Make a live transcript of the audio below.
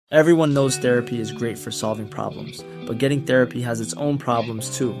Everyone knows therapy is great for solving problems, but getting therapy has its own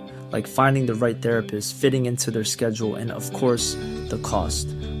problems too, like finding the right therapist, fitting into their schedule, and of course, the cost.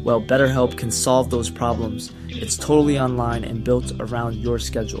 Well, BetterHelp can solve those problems. It's totally online and built around your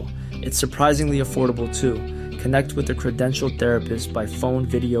schedule. It's surprisingly affordable too. Connect with a credentialed therapist by phone,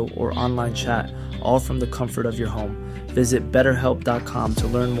 video, or online chat, all from the comfort of your home. Visit BetterHelp.com to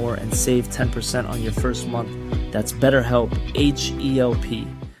learn more and save 10% on your first month. That's BetterHelp, H-E-L-P.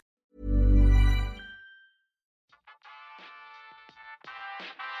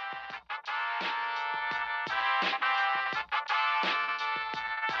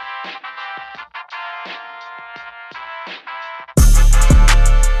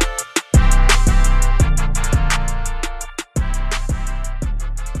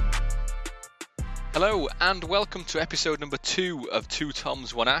 Hello and welcome to episode number 2 of Two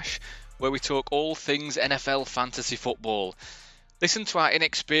Toms One Ash, where we talk all things NFL fantasy football. Listen to our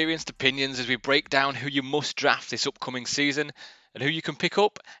inexperienced opinions as we break down who you must draft this upcoming season and who you can pick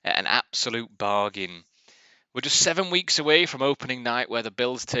up at an absolute bargain. We're just 7 weeks away from opening night, where the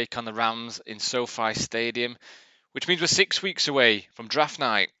Bills take on the Rams in SoFi Stadium, which means we're 6 weeks away from draft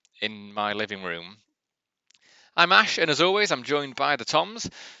night in my living room. I'm Ash, and as always I'm joined by the Toms.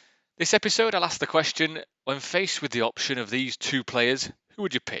 This episode I'll ask the question, when faced with the option of these two players, who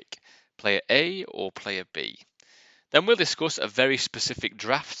would you pick? Player A or player B? Then we'll discuss a very specific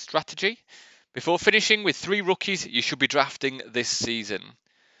draft strategy, before finishing with 3 rookies you should be drafting this season.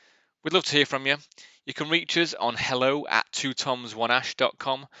 We'd love to hear from you. You can reach us on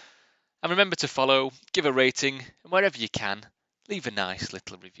hello@twotomsoneash.com, and remember to follow, give a rating, and wherever you can, leave a nice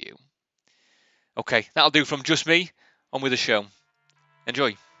little review. Okay, that'll do from just me. On with the show.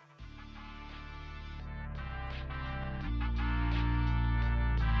 Enjoy.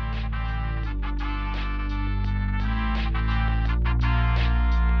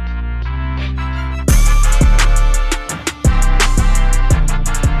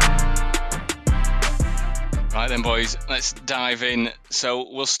 Right then, boys, let's dive in.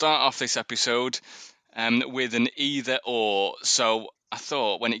 So we'll start off this episode with an either or. So I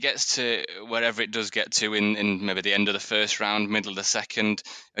thought when it gets to wherever it does get to in maybe the end of the first round, middle of the second,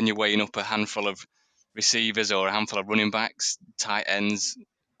 and you're weighing up a handful of receivers or a handful of running backs, tight ends,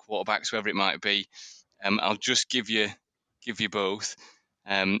 quarterbacks, whoever it might be, I'll just give you both.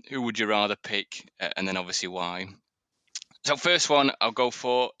 Who would you rather pick, and then obviously why? So first one I'll go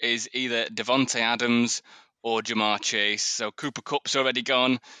for is either Davante Adams or Ja'Marr Chase. So Cooper Kupp's already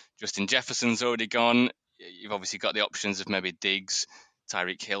gone, Justin Jefferson's already gone. You've obviously got the options of maybe Diggs,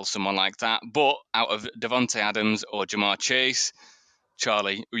 Tyreek Hill, someone like that. But out of Davante Adams or Ja'Marr Chase,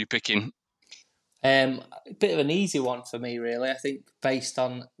 Charlie, who are you picking? A bit of an easy one for me, really. I think based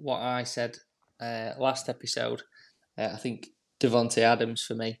on what I said last episode, I think Davante Adams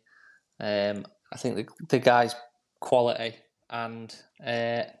for me. I think the guy's quality, and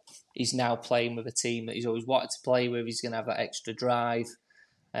he's now playing with a team that he's always wanted to play with. He's going to have that extra drive,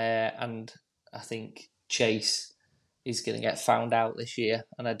 and I think Chase is going to get found out this year,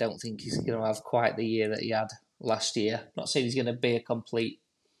 and I don't think he's going to have quite the year that he had last year. I'm not saying he's going to be a complete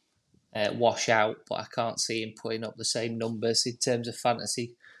washout, but I can't see him putting up the same numbers in terms of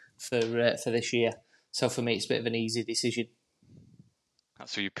fantasy for this year. So for me, it's a bit of an easy decision.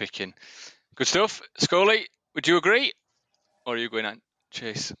 That's who you're picking. Good stuff. Scully, would you agree? Or are you going on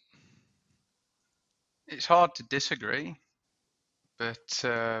Chase? It's hard to disagree, but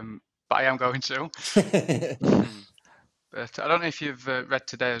I am going to. But I don't know if you've read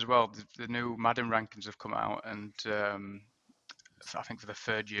today as well, the new Madden rankings have come out, and I think for the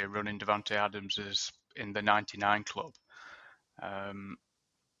third year running, Davante Adams is in the 99 club.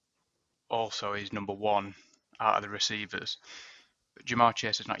 Also, he's number 1 out of the receivers. But Ja'Marr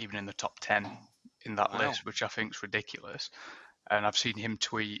Chase is not even in the top 10 in that list, which I think is ridiculous. And I've seen him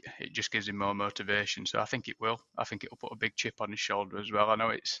tweet, it just gives him more motivation. So I think it will. I think it'll put a big chip on his shoulder as well. I know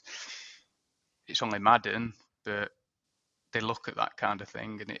it's only Madden, but they look at that kind of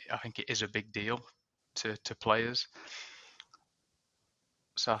thing, and I think it is a big deal to players.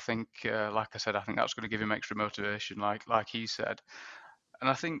 So I think, like I said, I think that's going to give him extra motivation, like he said. And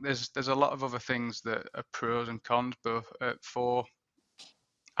I think there's a lot of other things that are pros and cons, both for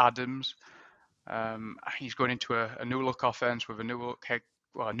Adams. He's going into a new look offense with a new head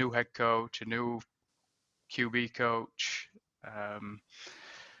coach, a new QB coach.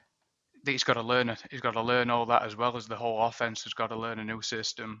 He's got to learn all that, as well as the whole offense has got to learn a new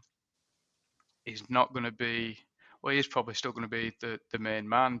system. He's not going to be, well, he's probably still going to be the main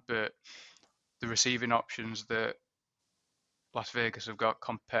man, but the receiving options that Las Vegas have got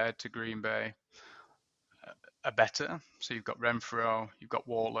compared to Green Bay are better. So you've got Renfro, you've got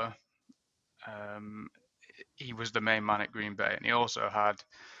Waller. He was the main man at Green Bay, and he also had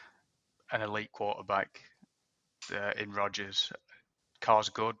an elite quarterback in Rodgers. Carr's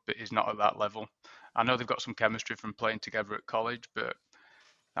good, but he's not at that level. I know they've got some chemistry from playing together at college, but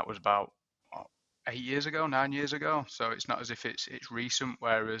that was about 8 years ago, 9 years ago. So it's not as if it's recent.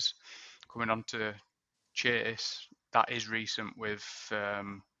 Whereas coming on to Chase, that is recent with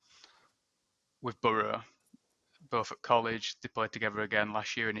Burrow. Both at college, they played together again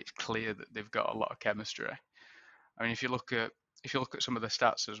last year, and it's clear that they've got a lot of chemistry. I mean, if you look at some of the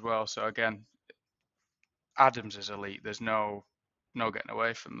stats as well, so again, Adams is elite. There's no getting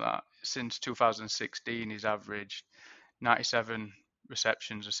away from that. Since 2016, he's averaged 97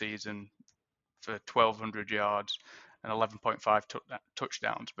 receptions a season for 1,200 yards and 11.5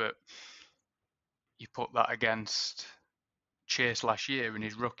 touchdowns. But you put that against Chase last year in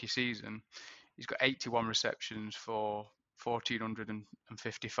his rookie season, he's got 81 receptions for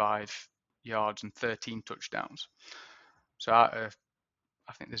 1,455 yards and 13 touchdowns. So I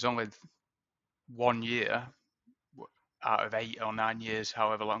think there's only 1 year out of 8 or 9 years,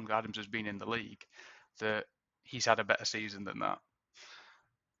 however long Adams has been in the league, that he's had a better season than that.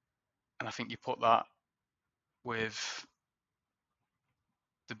 And I think you put that with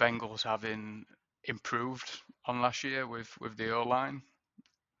the Bengals having improved on last year with the O-line.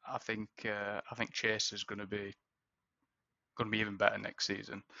 I think Chase is going to be even better next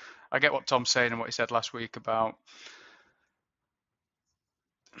season. I get what Tom's saying and what he said last week about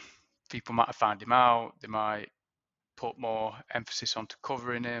people might have found him out. They might put more emphasis onto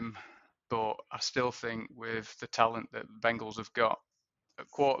covering him, but I still think with the talent that the Bengals have got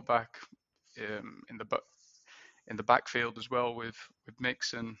at quarterback, in the backfield as well with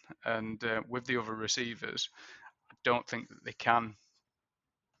Mixon and with the other receivers, I don't think that they can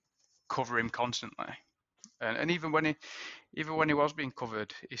cover him constantly. And even when he was being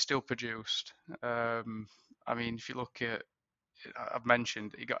covered, he still produced. I mean, if you look at, I've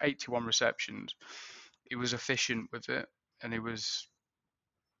mentioned he got 81 receptions. He was efficient with it, and he was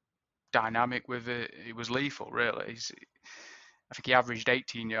dynamic with it. He was lethal, really. I think he averaged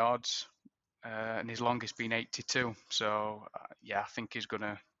 18 yards, and his longest been 82. So yeah, I think he's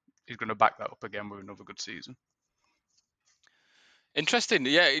gonna back that up again with another good season. Interesting,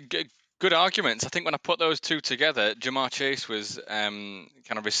 yeah, good arguments. I think when I put those two together, Ja'Marr Chase was kind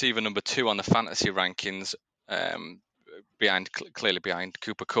of receiver number 2 on the fantasy rankings, clearly behind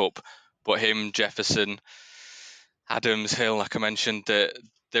Cooper Kupp, but him, Jefferson, Adams, Hill, like I mentioned,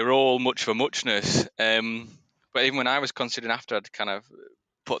 they're all much for muchness. But even when I was considering after I'd kind of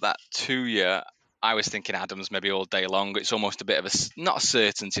put that to you, I was thinking Adams maybe all day long. It's almost a bit of not a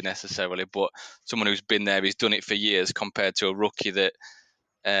certainty necessarily, but someone who's been there, he's done it for years compared to a rookie that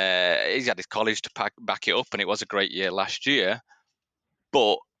he's had his college to back it up, and it was a great year last year.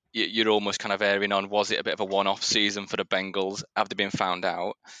 But you're almost kind of erring on, was it a bit of a one-off season for the Bengals? Have they been found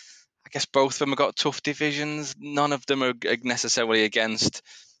out? I guess both of them have got tough divisions. None of them are necessarily against,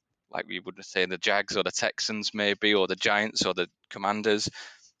 like we would say, the Jags or the Texans maybe, or the Giants or the Commanders.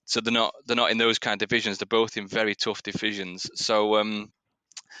 So they're not in those kind of divisions. They're both in very tough divisions. So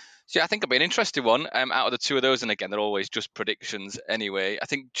yeah, I think it'll be an interesting one out of the two of those. And again, they're always just predictions anyway. I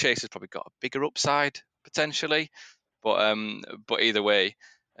think Chase has probably got a bigger upside potentially, but either way,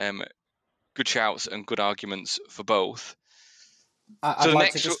 good shouts and good arguments for both. I'd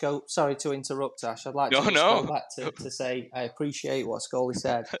like to just go. Sorry to interrupt, Ash. I'd like to just go back to say I appreciate what Scully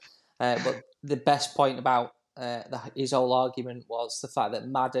said, but the best point about his whole argument was the fact that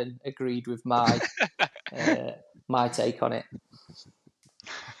Madden agreed with my my take on it.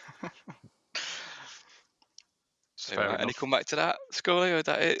 Any come back to that, Scully, or is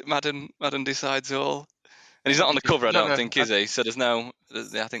that it? Madden decides all. And he's not on the cover, I don't think, is he? So I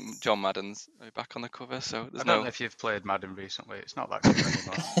think John Madden's back on the cover. So I don't know if you've played Madden recently. It's not that good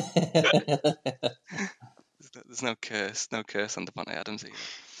anymore. There's no curse on Davante Adams either.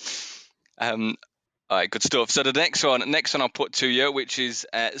 All right, good stuff. So the next one I'll put to you, which is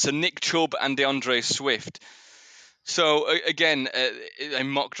so Nick Chubb and DeAndre Swift. So again,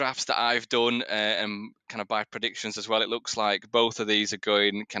 in mock drafts that I've done and kind of by predictions as well, it looks like both of these are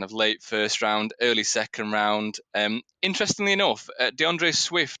going kind of late first round, early second round. Interestingly enough, DeAndre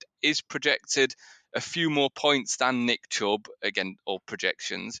Swift is projected a few more points than Nick Chubb. Again, all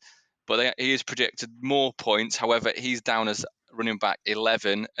projections, but he is projected more points. However, he's down as running back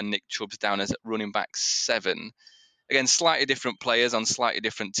 11 and Nick Chubb's down as running back 7. Again, slightly different players on slightly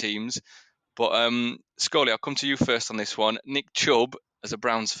different teams. But Scully, I'll come to you first on this one. Nick Chubb as a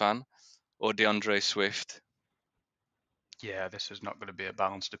Browns fan or DeAndre Swift? Yeah, this is not going to be a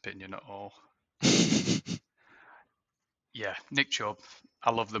balanced opinion at all. Yeah, Nick Chubb.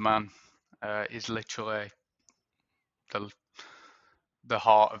 I love the man. He's literally the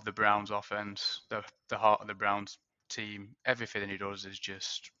heart of the Browns offense, the heart of the Browns team. Everything he does is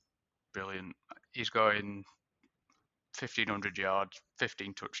just brilliant. He's going 1,500 yards,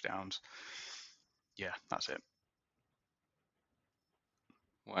 15 touchdowns. Yeah, that's it.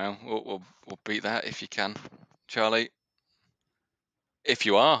 Wow, we'll beat that if you can, Charlie. If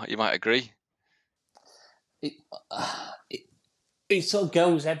you are, you might agree. It sort of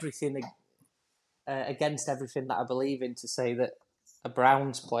goes everything against everything that I believe in to say that a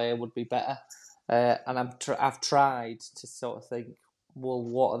Browns player would be better. And I've tried to sort of think, well,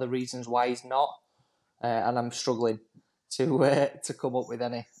 what are the reasons why he's not? And I'm struggling to come up with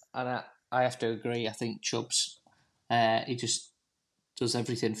any. And I have to agree. I think Chubb's he just does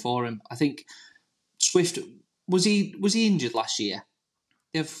everything for him. I think Swift was he injured last year?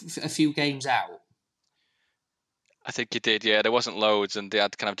 He had a few games out. I think he did, yeah. There wasn't loads, and they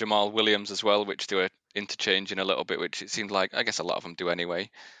had kind of Jamal Williams as well, which they were interchanging a little bit, which it seemed like, I guess a lot of them do anyway.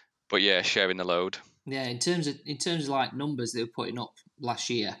 But yeah, sharing the load. Yeah, in terms of like numbers they were putting up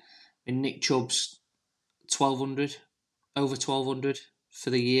last year, Nick Chubb's 1,200, over 1,200 for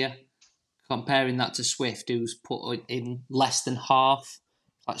the year. Comparing that to Swift, who's put in less than half,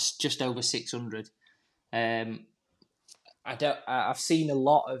 that's just over 600. I've seen a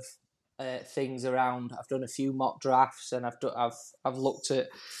lot of things around. I've done a few mock drafts, and I've looked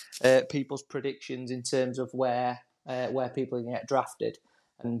at people's predictions in terms of where people are going to get drafted,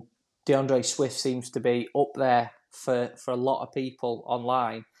 and DeAndre Swift seems to be up there for a lot of people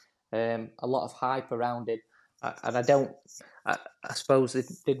online. A lot of hype around him, and I suppose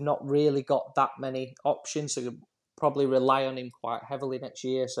they've not really got that many options, so you'll probably rely on him quite heavily next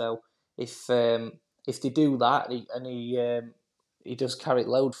year. So if they do that and he does carry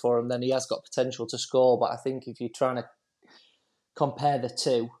load for him, then he has got potential to score. But I think if you're trying to compare the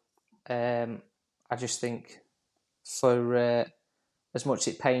two, I just think for as much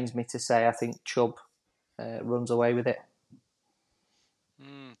as it pains me to say, I think Chubb runs away with it.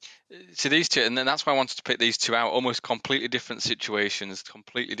 So these two, and then that's why I wanted to pick these two out, almost completely different situations,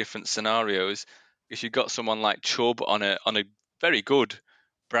 completely different scenarios. If you've got someone like Chubb on a very good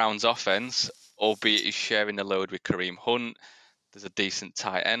Browns offense, albeit he's sharing the load with Kareem Hunt, there's a decent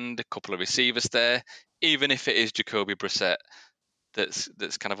tight end, a couple of receivers there. Even if it is Jacoby Brissett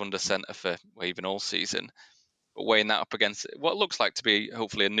that's kind of under centre for even all season, but weighing that up against what looks like to be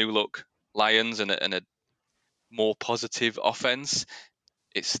hopefully a new look Lions and a more positive offense,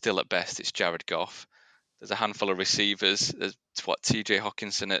 it's still at best it's Jared Goff. There's a handful of receivers. There's TJ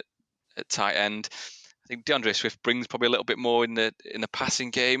Hawkinson at tight end. I think DeAndre Swift brings probably a little bit more in the passing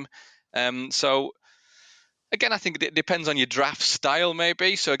game. So again, I think it depends on your draft style,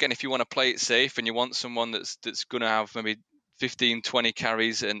 maybe. So again, if you want to play it safe and you want someone that's going to have maybe 15, 20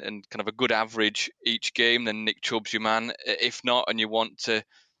 carries and kind of a good average each game, then Nick Chubb's your man. If not, and you want to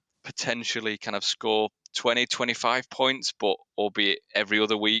potentially kind of score 20, 25 points, but albeit every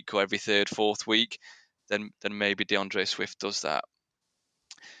other week or every third, fourth week, then maybe DeAndre Swift does that.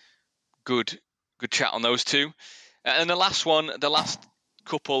 Good chat on those two. And the last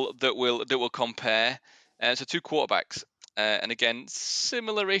couple that we'll compare. So two quarterbacks, and again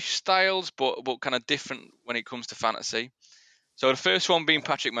similar-ish styles, but kind of different when it comes to fantasy. So the first one being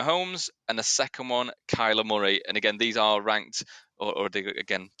Patrick Mahomes, and the second one Kyler Murray. And again, these are ranked, or they,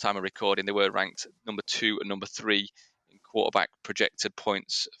 again, time of recording, they were ranked number 2 and number 3 in quarterback projected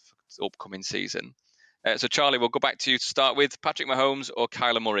points for the upcoming season. So Charlie, we'll go back to you to start with. Patrick Mahomes or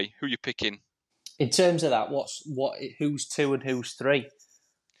Kyler Murray? Who are you picking? In terms of that, who's 2 and who's 3?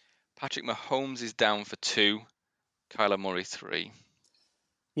 Patrick Mahomes is down for 2, Kyler Murray 3.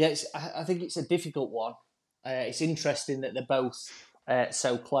 Yeah, I think it's a difficult one. It's interesting that they're both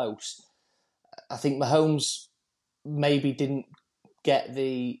so close. I think Mahomes maybe didn't get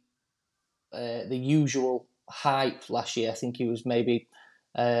the usual hype last year. I think he was maybe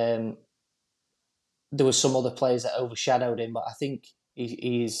there was some other players that overshadowed him, but I think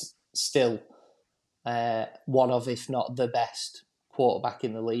he's still one of, if not the best quarterback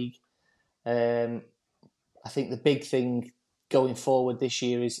in the league. I think the big thing going forward this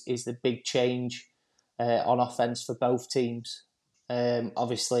year is the big change on offense for both teams.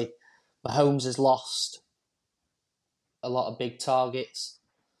 Obviously, Mahomes has lost a lot of big targets.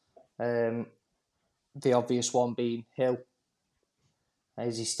 The obvious one being Hill.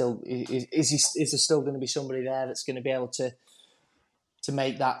 Is there still going to be somebody there that's going to be able to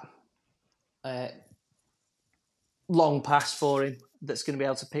make that long pass for him? That's going to be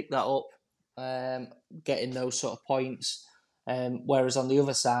able to pick that up, getting those sort of points. Whereas on the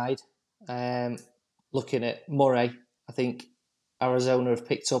other side, looking at Murray, I think Arizona have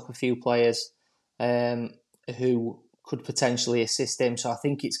picked up a few players who could potentially assist him. So I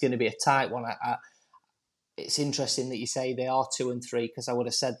think it's going to be a tight one. It's interesting that you say they are 2 and 3, because I would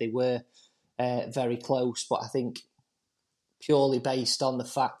have said they were very close. But I think purely based on the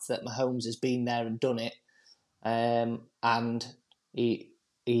fact that Mahomes has been there and done it, and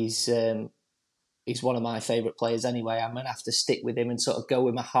he's one of my favourite players anyway, I'm going to have to stick with him and sort of go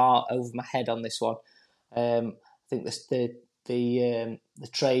with my heart over my head on this one. I think the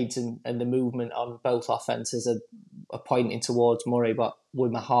trades and the movement on both offences are pointing towards Murray, but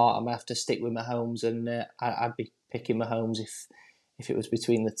with my heart, I'm going to have to stick with Mahomes, and I'd be picking Mahomes if it was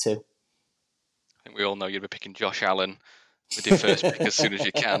between the two. I think we all know you'd be picking Josh Allen with your first pick as soon as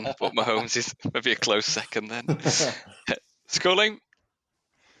you can, but Mahomes is maybe a close second then. Scully?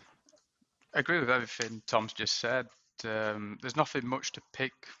 I agree with everything Tom's just said. There's nothing much to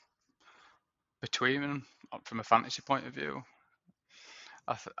pick between them from a fantasy point of view.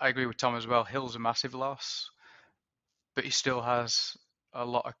 I agree with Tom as well. Hill's a massive loss, but he still has a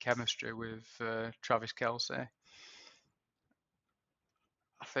lot of chemistry with Travis Kelce.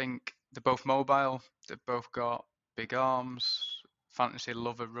 I think they're both mobile. They've both got big arms. Fantasy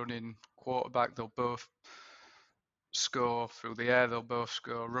love a running quarterback. They'll both score through the air. They'll both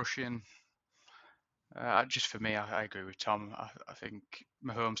score rushing. Just for me, I agree with Tom. I think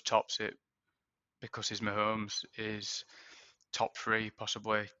Mahomes tops it because his Mahomes is top 3,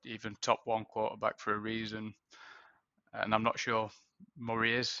 possibly even top 1 quarterback for a reason. And I'm not sure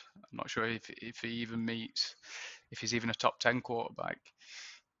Murray is. I'm not sure if he even meets, if he's even a top 10 quarterback.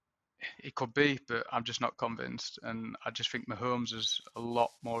 He could be, but I'm just not convinced. And I just think Mahomes is a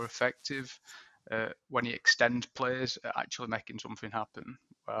lot more effective when he extends plays at actually making something happen.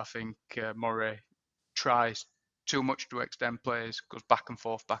 Where I think Murray tries too much to extend plays, goes back and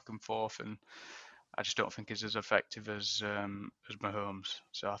forth, and I just don't think he's as effective as Mahomes.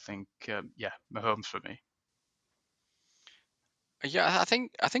 So I think, Mahomes for me. Yeah, I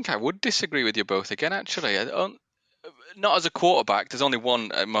think I would disagree with you both again. Actually, not as a quarterback. There's only one,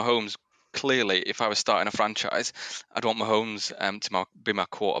 Mahomes. Clearly, if I was starting a franchise, I'd want Mahomes to be my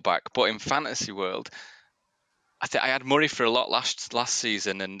quarterback. But in fantasy world, I had Murray for a lot last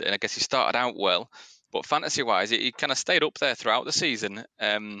season, and I guess he started out well. But fantasy-wise, he kind of stayed up there throughout the season.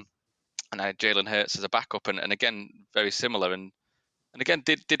 And I had Jalen Hurts as a backup, and again, very similar. And again,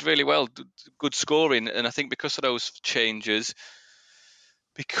 did really well, good scoring. And I think because of those changes,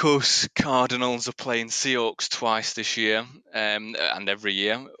 because Cardinals are playing Seahawks twice this year, and every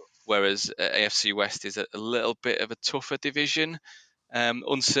year, whereas AFC West is a little bit of a tougher division.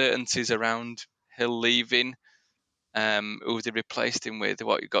 Uncertainties around Hill leaving. Who they replaced him with?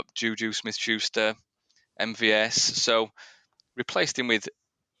 What, you got Juju Smith-Schuster, MVS. So replaced him with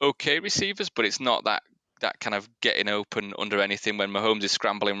okay receivers, but it's not that kind of getting open under anything when Mahomes is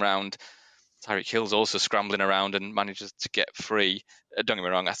scrambling around. Tyreek Hill's also scrambling around and manages to get free. Don't get me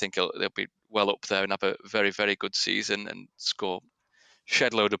wrong, I think they'll be well up there and have a very, very good season and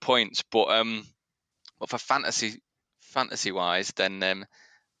shed load of points. But for fantasy wise, then I'm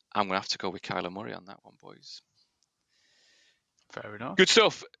going to have to go with Kyler Murray on that one, boys. Fair enough. Good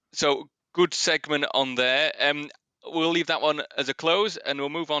stuff. So good segment on there. We'll leave that one as a close and we'll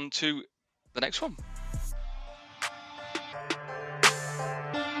move on to the next one.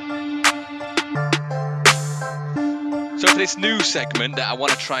 So for this new segment that I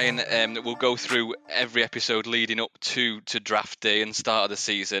want to try and we'll go through every episode leading up to draft day and start of the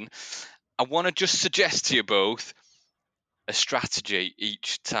season, I want to just suggest to you both a strategy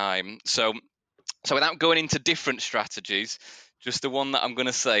each time. So without going into different strategies, just the one that I'm going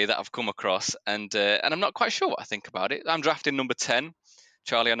to say that I've come across, and I'm not quite sure what I think about it. I'm drafting number 10.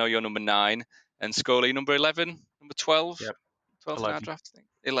 Charlie, I know you're number 9. And Scully, number 11, number 12? Yep. 12th in our draft, I think.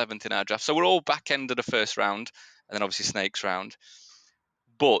 11th in our draft. So we're all back end of the first round, and then obviously Snake's round.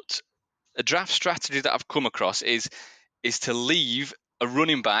 But a draft strategy that I've come across is to leave a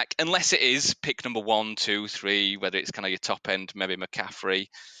running back, unless it is pick number 1, 2, 3, whether it's kind of your top end, maybe McCaffrey,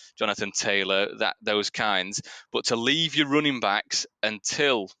 Jonathan Taylor, those kinds, but to leave your running backs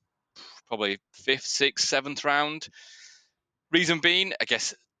until probably 5th, 6th, 7th round. Reason being, I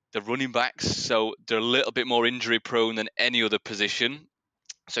guess the running backs, so they're a little bit more injury prone than any other position.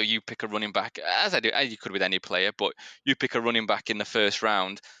 So you pick a running back, as you could with any player, but you pick a running back in the first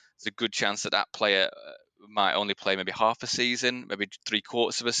round, there's a good chance that player might only play maybe half a season, maybe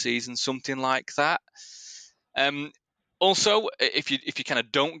 3/4 of a season, something like that. Also, if you kind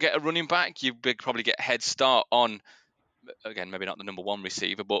of don't get a running back, you probably get a head start on, again, maybe not the number 1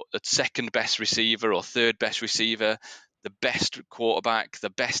 receiver, but the second best receiver or third best receiver, the best quarterback,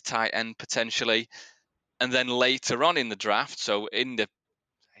 the best tight end potentially. And then later on in the draft, so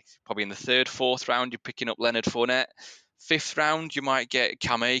probably in the 3rd, 4th round, you're picking up Leonard Fournette. 5th round, you might get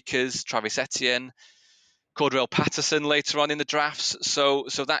Cam Akers, Travis Etienne, Cordell Patterson later on in the drafts. So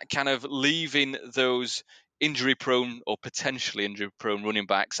that kind of leaving those injury-prone or potentially injury-prone running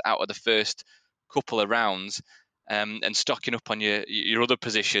backs out of the first couple of rounds, and stocking up on your other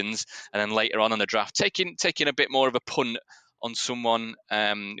positions, and then later on in the draft, taking a bit more of a punt on someone,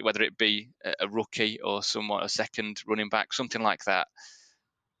 whether it be a rookie or a second running back, something like that.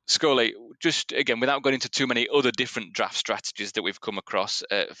 Scully, just again, without going into too many other different draft strategies that we've come across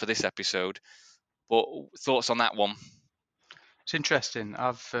for this episode, but thoughts on that one? It's interesting.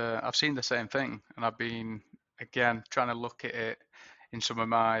 I've seen the same thing, and I've been again trying to look at it in some of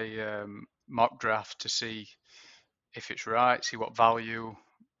my mock draft to see if it's right, see what value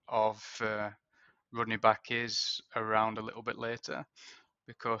of running back is around a little bit later,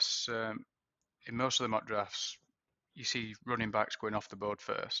 because in most of the mock drafts you see running backs going off the board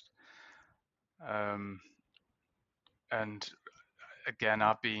first, and again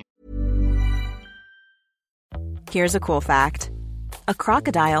I've been. Here's a cool fact. A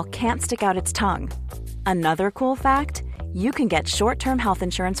crocodile can't stick out its tongue. Another cool fact, you can get short-term health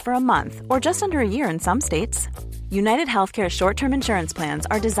insurance for a month or just under a year in some states. United Healthcare short-term insurance plans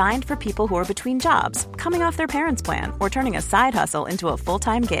are designed for people who are between jobs, coming off their parents' plan, or turning a side hustle into a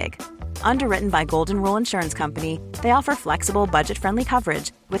full-time gig. Underwritten by Golden Rule Insurance Company, they offer flexible, budget-friendly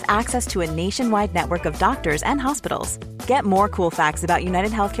coverage with access to a nationwide network of doctors and hospitals. Get more cool facts about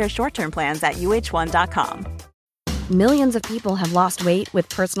United Healthcare short-term plans at uh1.com. Millions of people have lost weight with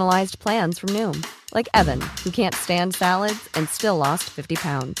personalized plans from Noom. Like Evan, who can't stand salads and still lost 50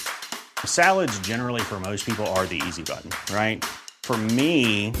 pounds. Salads generally for most people are the easy button, right? For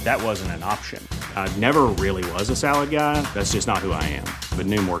me, that wasn't an option. I never really was a salad guy. That's just not who I am. But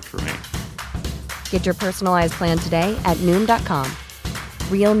Noom worked for me. Get your personalized plan today at Noom.com.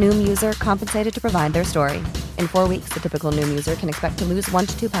 Real Noom user compensated to provide their story. In 4 weeks, the typical Noom user can expect to lose 1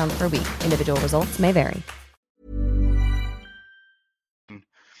 to 2 pounds per week. Individual results may vary.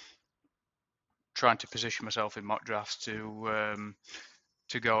 Trying to position myself in mock drafts to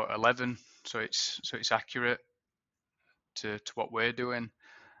go at 11, so it's accurate to what we're doing,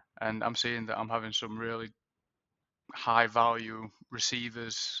 and I'm seeing that I'm having some really high value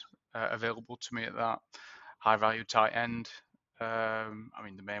receivers available to me at that high value tight end. I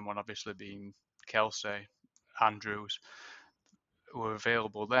mean, the main one obviously being Kelsey, Andrews, who are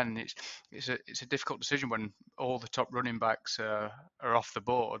available. Then it's a difficult decision when all the top running backs are off the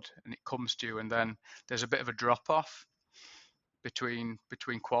board and it comes to you, and then there's a bit of a drop off between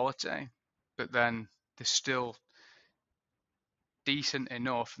quality, but then there's still decent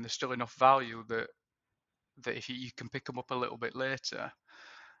enough and there's still enough value that if you can pick them up a little bit later,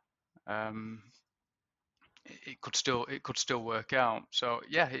 it could still work out. So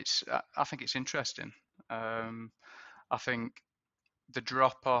yeah, I think it's interesting. I think the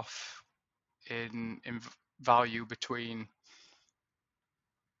drop off in value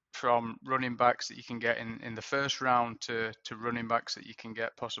from running backs that you can get in the first round to running backs that you can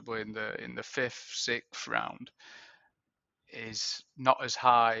get possibly in the 5th, 6th round is not as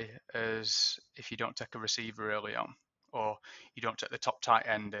high as if you don't take a receiver early on, or you don't take the top tight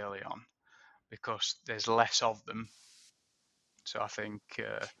end early on, because there's less of them. So I think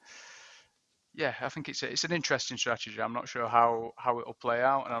I think it's an interesting strategy. I'm not sure how it'll play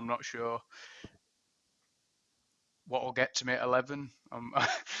out, and I'm not sure what will get to me at 11 and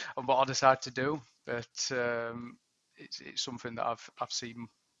what I'll decide to do. But it's something that I've seen,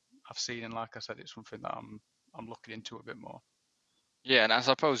 and like I said, it's something that I'm looking into a bit more. Yeah, and I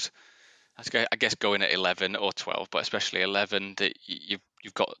suppose, I guess going at 11 or 12, but especially 11, that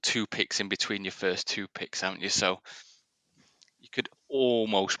you've got 2 picks in between your first 2 picks, haven't you? So you could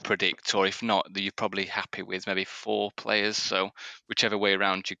almost predict, or if not, that you're probably happy with maybe 4 players. So whichever way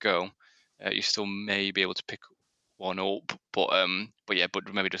around you go, you still may be able to pick one up. But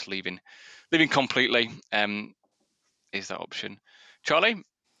maybe just leaving completely is that option. Charlie?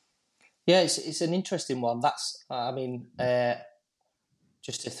 Yeah, it's an interesting one. That's, I mean,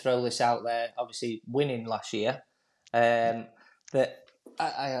 just to throw this out there, obviously winning last year, that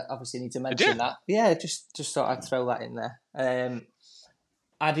I obviously need to mention that. Yeah, just thought I'd throw that in there.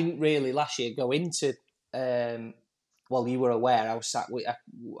 I didn't really last year go into. Well, you were aware. I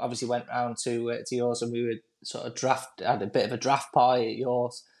obviously went round to yours, and we were sort of had a bit of a draft party at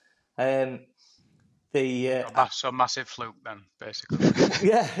yours. So massive fluke then, basically.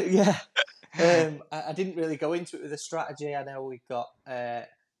 yeah. I didn't really go into it with a strategy. I know we got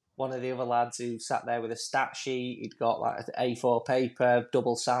one of the other lads who sat there with a stat sheet. He'd got like an A4 paper,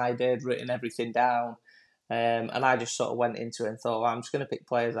 double-sided, written everything down. And I just sort of went into it and thought, well, I'm just going to pick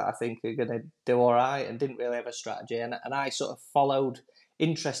players that I think are going to do all right, and didn't really have a strategy. And I sort of followed,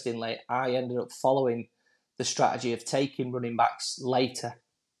 interestingly, I ended up following the strategy of taking running backs later.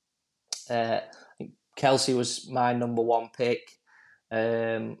 I think Kelsey was my number one pick.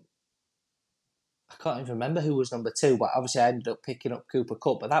 I can't even remember who was number 2, but obviously I ended up picking up Cooper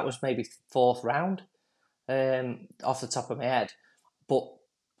Kupp, but that was maybe 4th round off the top of my head. But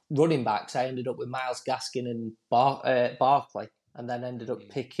running backs, I ended up with Myles Gaskin and Barkley, and then ended up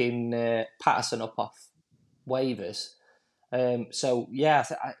picking Patterson up off waivers. So yeah,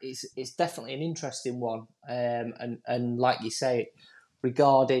 it's definitely an interesting one. And like you say,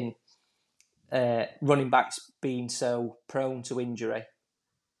 regarding running backs being so prone to injury,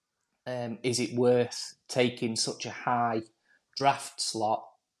 is it worth taking such a high draft slot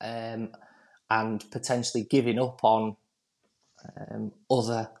and potentially giving up on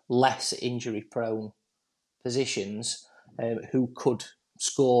other less injury-prone positions who could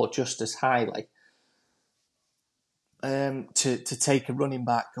score just as highly to take a running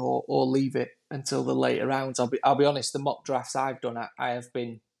back or leave it until the later rounds? I'll be honest. The mock drafts I've done, I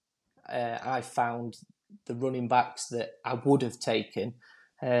found the running backs that I would have taken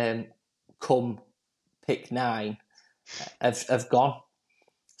come pick 9 have gone.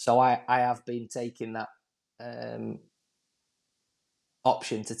 So I have been taking that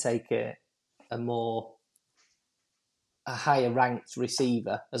option to take a higher ranked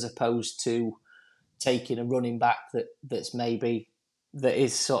receiver as opposed to taking a running back that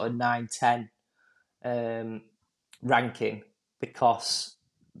is sort of 9-10 ranking, because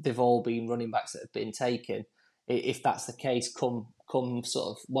they've all been running backs that have been taken. If that's the case, come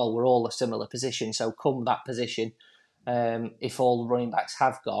sort of, well, we're all a similar position, so come that position, if all the running backs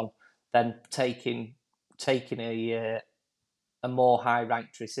have gone, then taking a more high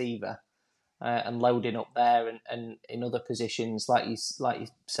ranked receiver and loading up there, and in other positions, like you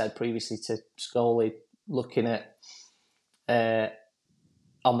said previously to Scully, looking at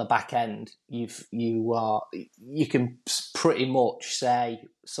on the back end, you can pretty much say,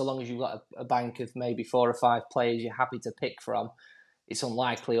 so long as you've got a bank of maybe 4 or 5 players you're happy to pick from, it's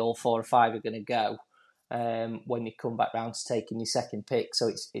unlikely all 4 or 5 are going to go when you come back round to taking your second pick. So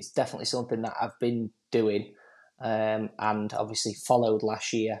it's definitely something that I've been doing, and obviously followed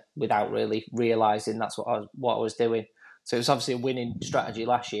last year without really realising that's what I was doing. So it was obviously a winning strategy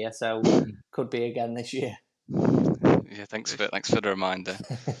last year, so could be again this year. Yeah, thanks for the reminder.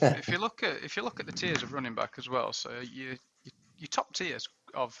 If you look at the tiers of running back as well, so your top tiers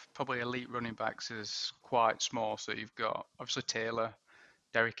of probably elite running backs is quite small. So you've got obviously Taylor,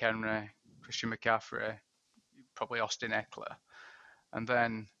 Derrick Henry, Christian McCaffrey, probably Austin Eckler, and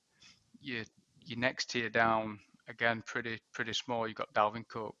then your next tier down, again pretty small. You've got Dalvin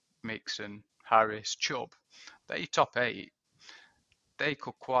Cook, Mixon, Harris, Chubb. They're your top 8. They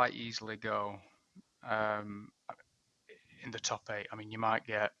could quite easily go in the top 8. I mean, you might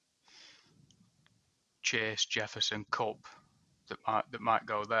get Chase, Jefferson, Kupp that might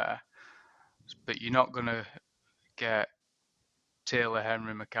go there, but you're not going to get Taylor,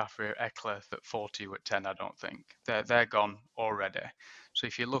 Henry, McCaffrey, Eckler at 40 at 10. I don't think they're gone already. So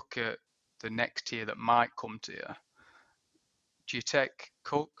if you look at the next tier that might come to you, do you take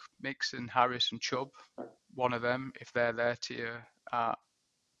Cook, Mixon, Harris, and Chubb? One of them, if they're there to you at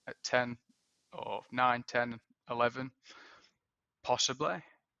 10 or 9, 10, 11, possibly.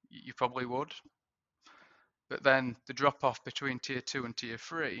 You probably would. But then the drop off between tier 2 and tier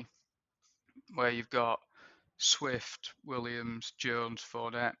 3, where you've got Swift, Williams, Jones,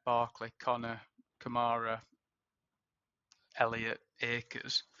 Fournette, Barkley, Connor, Kamara, Elliott,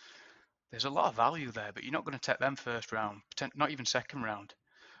 Akers. There's a lot of value there, but you're not going to take them first round, not even second round.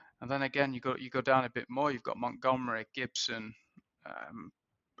 And then again, you go down a bit more. You've got Montgomery, Gibson,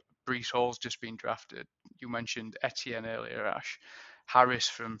 Breece Hall's just been drafted. You mentioned Etienne earlier, Ash. Harris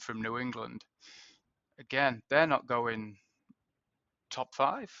from New England. Again, they're not going top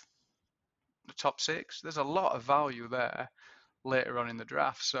 5, the top 6. There's a lot of value there later on in the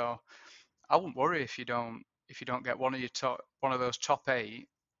draft. So I wouldn't worry if you don't get one of those top 8.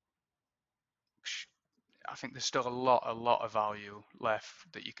 I think there's still a lot of value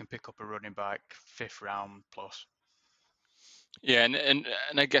left that you can pick up a running back 5th round plus. Yeah, and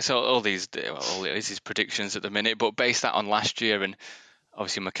I guess all these predictions at the minute, but based that on last year, and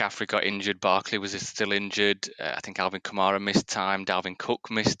obviously McCaffrey got injured, Barkley was still injured. I think Alvin Kamara missed time, Dalvin Cook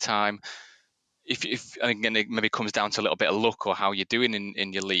missed time. If again, it maybe comes down to a little bit of luck or how you're doing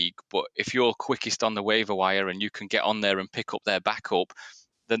in your league, but if you're quickest on the waiver wire and you can get on there and pick up their backup,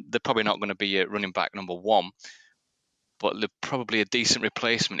 then they're probably not going to be at running back number 1. but they're probably a decent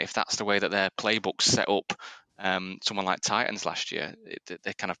replacement if that's the way that their playbook's set up. Someone like Titans last year,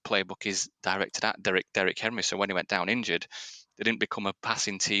 their kind of playbook is directed at Derrick Henry. So when he went down injured, they didn't become a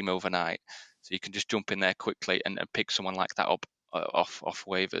passing team overnight. So you can just jump in there quickly and pick someone like that up off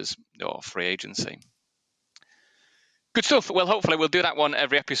waivers or free agency. Good stuff. Well, hopefully we'll do that one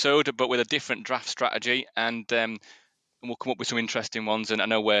every episode, but with a different draft strategy, and we'll come up with some interesting ones. And I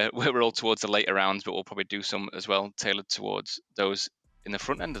know we're all towards the later rounds, but we'll probably do some as well tailored towards those in the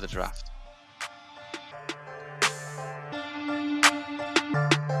front end of the draft.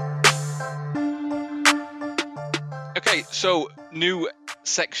 Okay, so new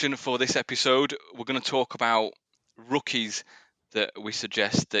section for this episode. We're going to talk about rookies that we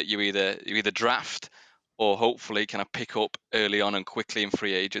suggest that you either draft or hopefully kind of pick up early on and quickly in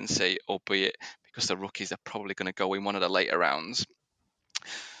free agency, albeit because the rookies are probably going to go in one of the later rounds.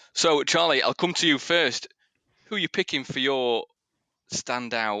 So, Charlie, I'll come to you first. Who are you picking for your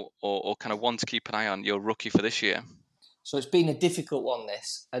standout or kind of one to keep an eye on, your rookie for this year? So it's been a difficult one,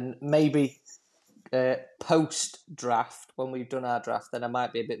 this, and maybe post-draft, when we've done our draft, then I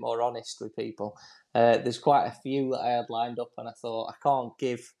might be a bit more honest with people. There's quite a few that I had lined up, and I thought I can't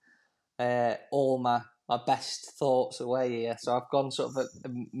give all my best thoughts away here. So I've gone sort of a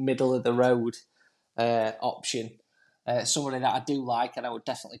middle-of-the-road option. Somebody that I do like and I would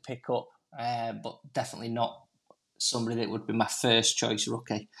definitely pick up, but definitely not somebody that would be my first choice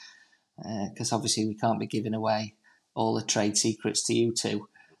rookie. Because obviously we can't be giving away all the trade secrets to you two.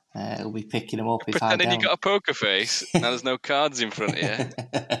 We'll be picking them up if I don't. Pretending you got a poker face. Now there's no cards in front of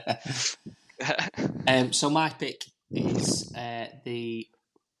you. So my pick is the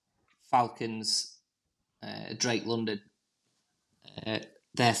Falcons, Drake London,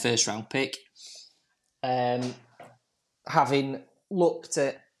 their first round pick. Having looked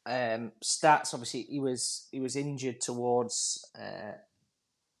at stats, obviously he was injured towards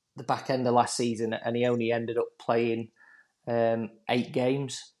the back end of last season, and he only ended up playing 8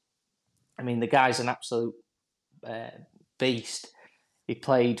 games. I mean, the guy's an absolute beast. He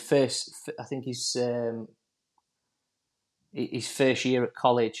played I think his first year at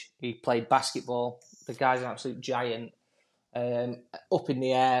college, he played basketball. The guy's an absolute giant. Up in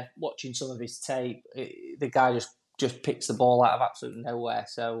the air, watching some of his tape, the guy just picks the ball out of absolutely nowhere.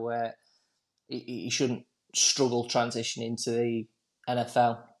 So he shouldn't struggle transitioning to the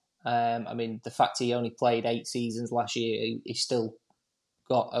NFL. I mean, the fact he only played 8 seasons last year, he still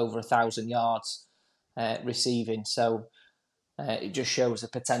got over 1,000 yards receiving. So it just shows the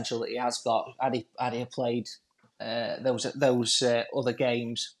potential that he has got. Had he played those other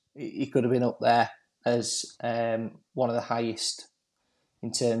games, he could have been up there as one of the highest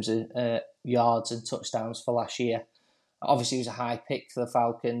in terms of yards and touchdowns for last year. Obviously, he was a high pick for the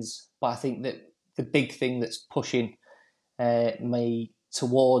Falcons, but I think that the big thing that's pushing me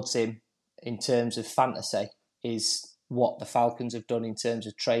towards him in terms of fantasy is what the Falcons have done in terms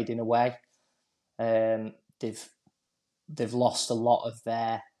of trading away. They've lost a lot of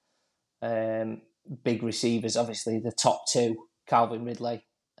their big receivers. Obviously, the top 2, Calvin Ridley,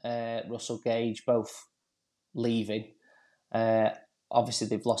 Russell Gage, both leaving. Obviously,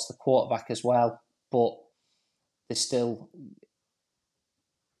 they've lost the quarterback as well, but they've still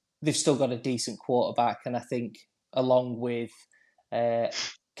got a decent quarterback, and I think along with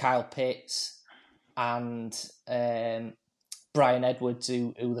Kyle Pitts and Brian Edwards,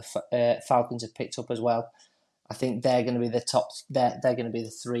 who the Falcons have picked up as well, I think they're going to be the top. They're going to be the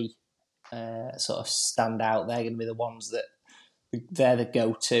 3 sort of stand out. They're going to be the ones that they're the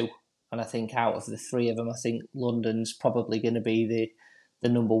go-to. And I think out of the 3 of them, I think London's probably going to be the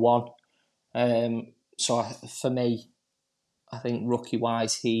number 1. So for me, I think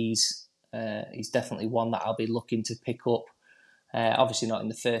rookie-wise, he's definitely one that I'll be looking to pick up. Obviously not in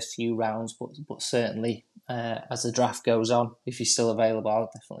the first few rounds, but certainly as the draft goes on, if he's still available,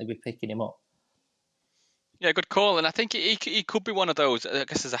 I'll definitely be picking him up. Yeah, good call. And I think he could be one of those. I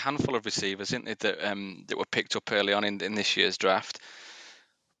guess there's a handful of receivers, isn't it, that were picked up early on in this year's draft.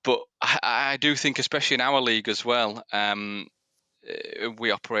 But I do think, especially in our league as well,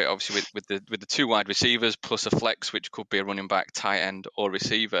 we operate obviously with the 2 wide receivers plus a flex, which could be a running back, tight end, or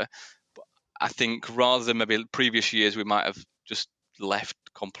receiver. But I think rather than maybe previous years, we might have just left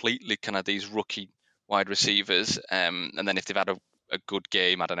completely kind of these rookie wide receivers, and then if they've had a good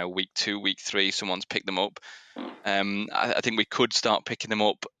game, I don't know, week 2, week 3, someone's picked them up. I think we could start picking them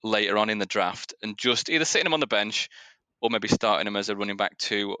up later on in the draft and just either sitting them on the bench or maybe starting them as a running back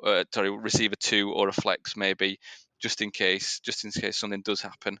 2, receiver 2, or a flex maybe, just in case something does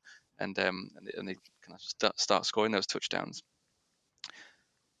happen and they kind of start scoring those touchdowns.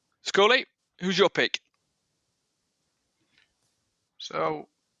 Scully, who's your pick? So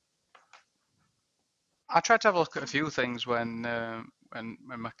I tried to have a look at a few things when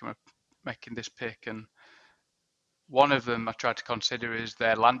making this pick, and one of them I tried to consider is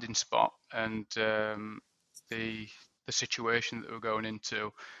their landing spot and the situation that we're going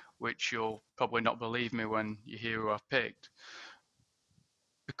into, which you'll probably not believe me when you hear who I've picked.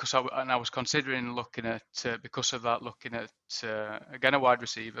 Because I was considering looking at because of that, looking at again a wide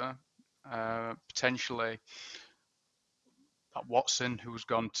receiver, potentially that Watson who's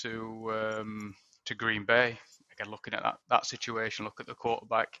gone to Green Bay. Again, looking at that situation, look at the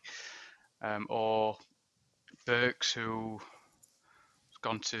quarterback, or Burks who's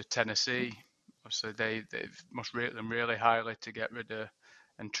gone to Tennessee. Obviously, they must rate them really highly to get rid of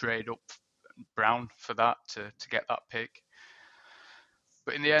and trade up Brown for that to get that pick.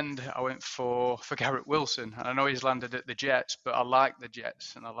 But in the end, I went for Garrett Wilson. And I know he's landed at the Jets, but I like the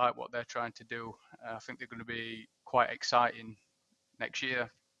Jets and I like what they're trying to do. I think they're going to be quite exciting next year.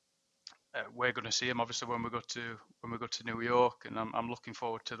 We're going to see him obviously when we go to New York, and I'm looking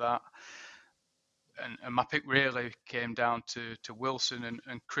forward to that. And my pick really came down to Wilson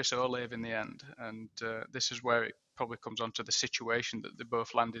and Chris Olave in the end. And this is where it probably comes on to the situation that they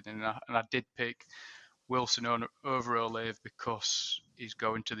both landed in. And I did pick Wilson over Olave because he's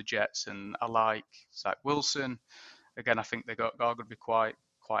going to the Jets, and I like Zach Wilson. Again, I think they are going to be quite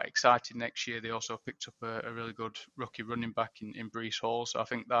exciting next year. They also picked up a really good rookie running back in Breece Hall. So I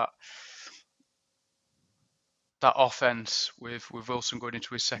think that offense with Wilson going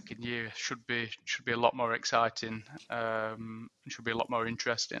into his second year should be a lot more exciting, and should be a lot more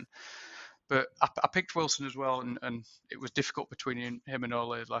interesting. But I picked Wilson as well, and it was difficult between him and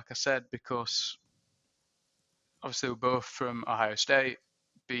Olave, like I said, because obviously we're both from Ohio State.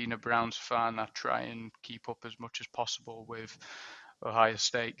 Being a Browns fan, I try and keep up as much as possible with Ohio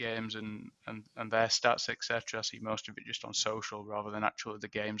State games and their stats, etc. I see most of it just on social rather than actually the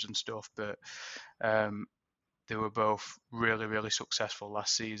games and stuff. But they were both really, really successful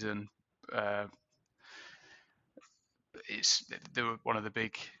last season. They were one of the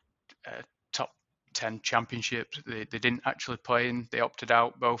big top 10 championships. They didn't actually play in. They opted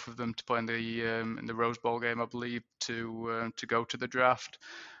out, both of them, to play in the Rose Bowl game, I believe, to go to the draft.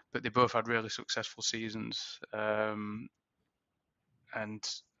 But they both had really successful seasons. And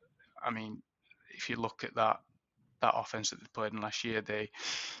I mean, if you look at that offense that they played in last year,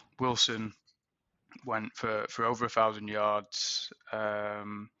 Wilson went for over 1,000 yards.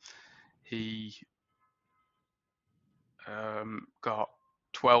 He got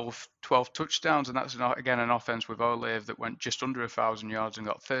 12 touchdowns, and that's again an offense with Olave that went just under 1,000 yards and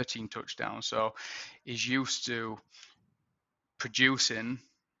got 13 touchdowns. So he's used to producing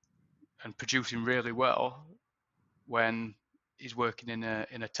really well when he's working in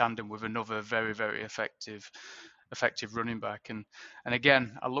a tandem with another very, very effective running back. And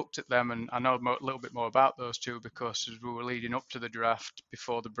again, I looked at them, and I know a little bit more about those two because as we were leading up to the draft,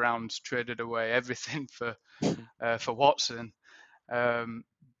 before the Browns traded away everything for Watson,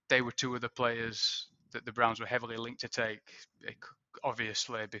 they were two of the players that the Browns were heavily linked to take,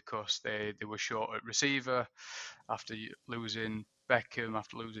 obviously because they were short at receiver after losing Beckham,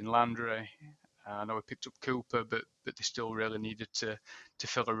 after losing Landry. I know we picked up Cooper, but they still really needed to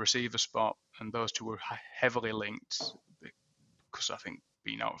fill a receiver spot, and those two were heavily linked because I think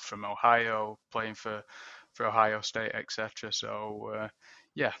being out from Ohio, playing for Ohio State, etc. So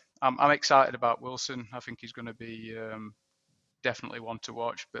yeah, I'm excited about Wilson. I think he's going to be definitely one to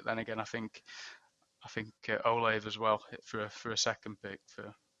watch. But then again, I think Olave as well for a second pick.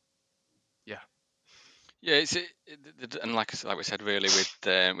 Yeah, and like we said, really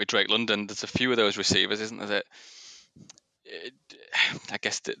with Drake London, there's a few of those receivers, isn't there? I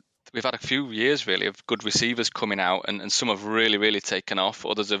guess that we've had a few years really of good receivers coming out, and some have really, really taken off.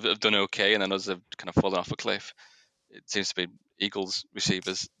 Others have done okay, and then others have kind of fallen off a cliff. It seems to be Eagles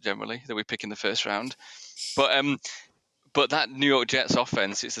receivers generally that we pick in the first round. But that New York Jets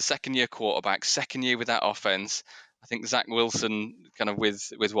offense, it's the second year quarterback, second year with that offense. I think Zach Wilson kind of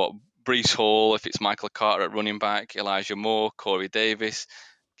with what Breece Hall, if it's Michael Carter at running back, Elijah Moore, Corey Davis,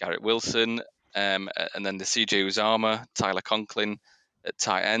 Garrett Wilson, and then the CJ Uzama, Tyler Conklin at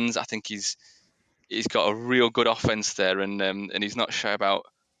tight ends. I think he's got a real good offense there, and he's not shy about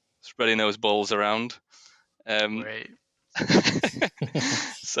spreading those balls around. Great.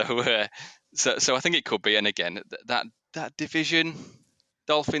 So I think it could be. And again, that division,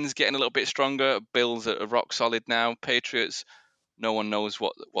 Dolphins getting a little bit stronger, Bills are rock solid now, Patriots, no one knows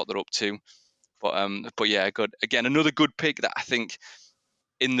what they're up to. But yeah, good. Again, another good pick that I think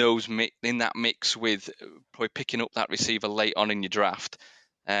in that mix with probably picking up that receiver late on in your draft.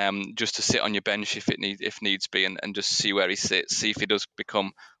 just to sit on your bench if needs be, and just see where he sits, see if he does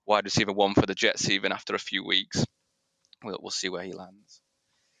become wide receiver 1 for the Jets even after a few weeks. We'll see where he lands.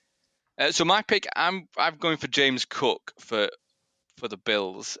 So my pick, I'm going for James Cook for the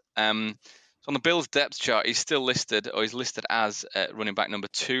Bills. So on the Bills depth chart, he's listed as running back number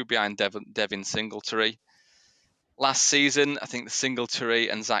 2 behind Devin Singletary. Last season, I think the Singletary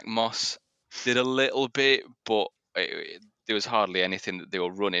and Zach Moss did a little bit, but there was hardly anything that they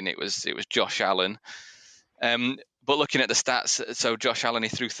were running. It was Josh Allen. But looking at the stats, so Josh Allen, he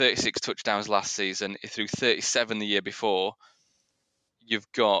threw 36 touchdowns last season. He threw 37 the year before.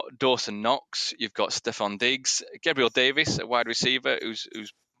 You've got Dawson Knox. You've got Stephon Diggs. Gabriel Davis, a wide receiver who's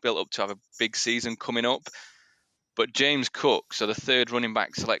built up to have a big season coming up. But James Cook, so the 3rd running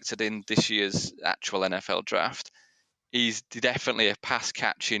back selected in this year's actual NFL draft, he's definitely a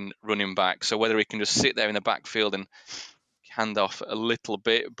pass-catching running back. So whether he can just sit there in the backfield and hand off a little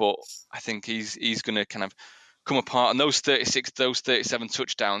bit, but I think he's going to kind of come apart. And those 37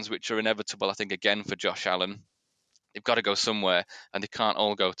 touchdowns, which are inevitable, I think, again for Josh Allen, they've got to go somewhere, and they can't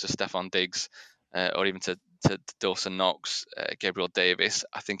all go to Stephon Diggs or even to Dawson Knox, Gabriel Davis.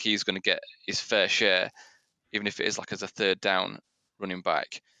 I think he's going to get his fair share, even if it is like as a 3rd down running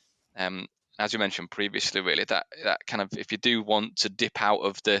back. As you mentioned previously, really, that kind of, if you do want to dip out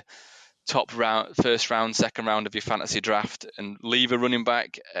of the top round, 1st round, 2nd round of your fantasy draft and leave a running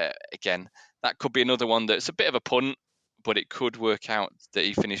back, again, that could be another one that's a bit of a punt, but it could work out that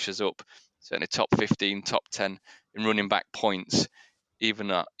he finishes up certainly top 15, top 10 in running back points, even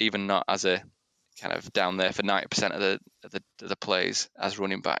not as a kind of down there for 90% of the plays as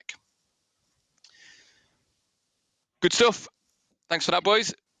running back. Good stuff. Thanks for that,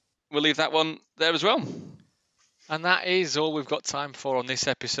 boys. We'll leave that one there as well. And that is all we've got time for on this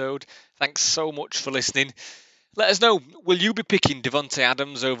episode. Thanks so much for listening. Let us know, will you be picking Davante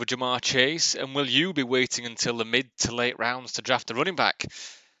Adams over Ja'Marr Chase? And will you be waiting until the mid to late rounds to draft a running back?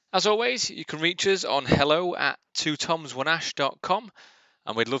 As always, you can reach us on hello@twotoms1ash.com,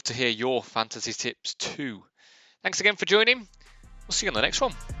 and we'd love to hear your fantasy tips too. Thanks again for joining. We'll see you on the next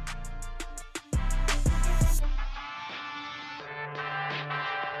one.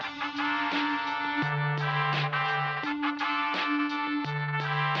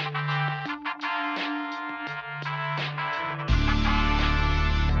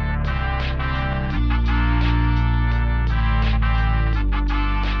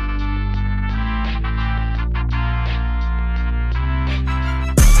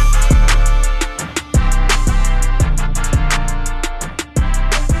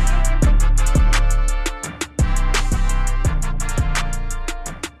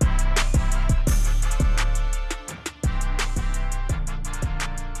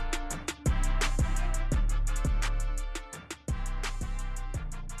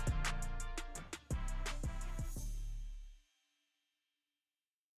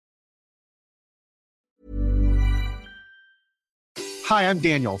 Hi, I'm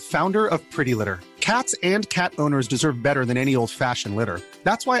Daniel, founder of Pretty Litter. Cats and cat owners deserve better than any old-fashioned litter.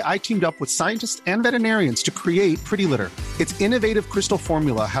 That's why I teamed up with scientists and veterinarians to create Pretty Litter. Its innovative crystal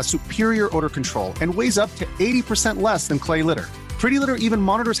formula has superior odor control and weighs up to 80% less than clay litter. Pretty Litter even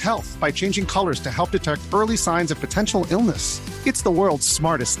monitors health by changing colors to help detect early signs of potential illness. It's the world's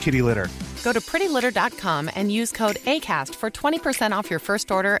smartest kitty litter. Go to prettylitter.com and use code ACAST for 20% off your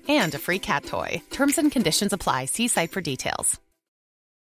first order and a free cat toy. Terms and conditions apply. See site for details.